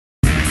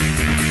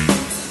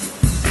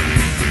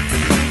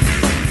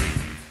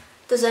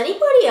Does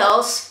anybody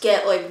else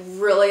get like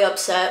really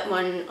upset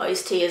when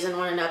Ice-T isn't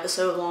on an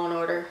episode of Law and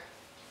Order?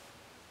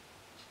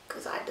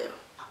 Because I do.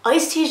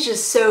 Ice-T's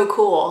just so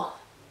cool.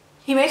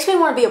 He makes me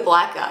want to be a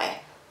black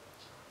guy.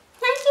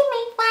 I can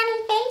make funny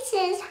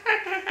faces.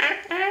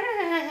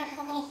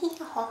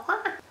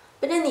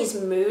 Been in these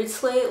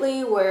moods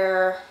lately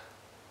where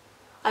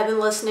I've been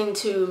listening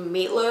to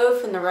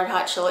Meatloaf and the Red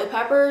Hot Chili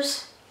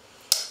Peppers.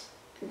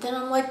 Then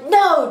I'm like,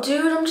 no,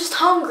 dude, I'm just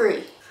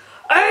hungry.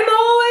 I'm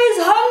always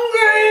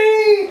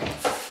hungry!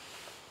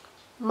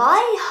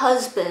 My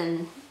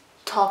husband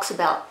talks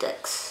about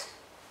dicks.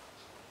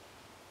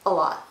 A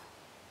lot.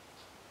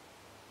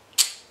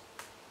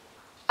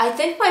 I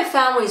think my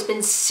family's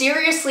been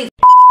seriously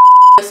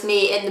with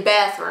me in the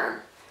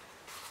bathroom.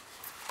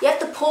 You have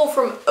to pull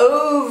from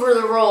over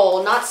the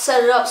roll, not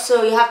set it up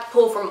so you have to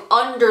pull from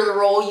under the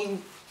roll,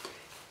 you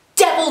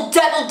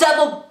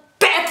devil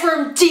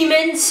bathroom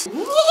demons!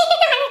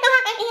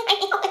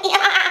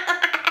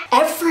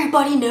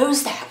 Everybody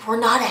knows that. We're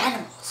not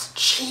animals.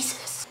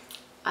 Jesus.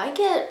 I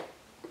get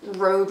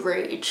road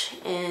rage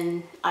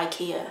in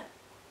IKEA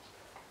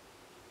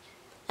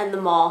and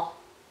the mall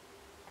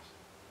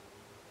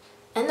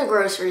and the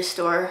grocery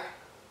store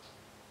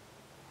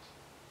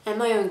and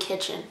my own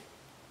kitchen.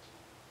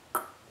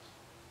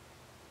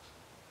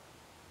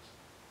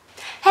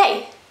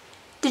 Hey,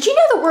 did you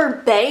know the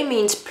word bae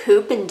means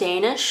poop in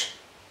Danish?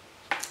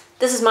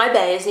 This is my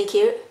bae, isn't he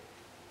cute?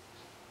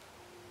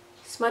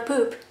 It's my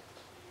poop.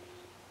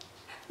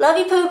 Love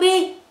you,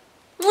 Poopy!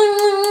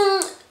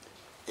 Ew.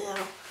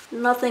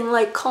 Nothing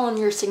like calling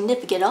your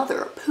significant other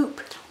a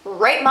poop.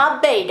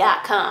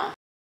 RateMyBae.com.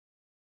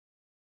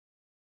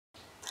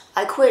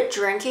 I quit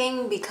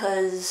drinking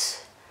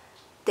because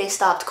they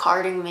stopped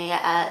carding me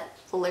at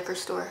the liquor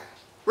store.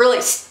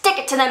 Really, stick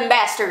it to them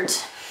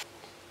bastards!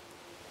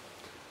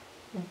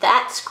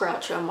 That's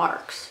Groucho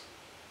Marx.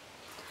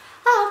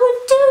 I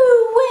would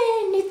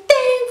do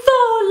anything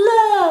for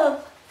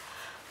love,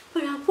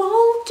 but I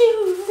won't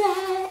do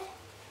that,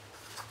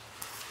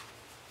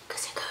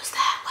 'cause it goes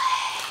that way.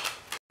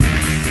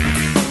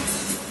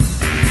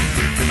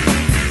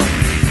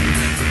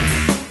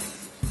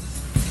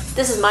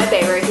 This is my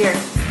bae right here.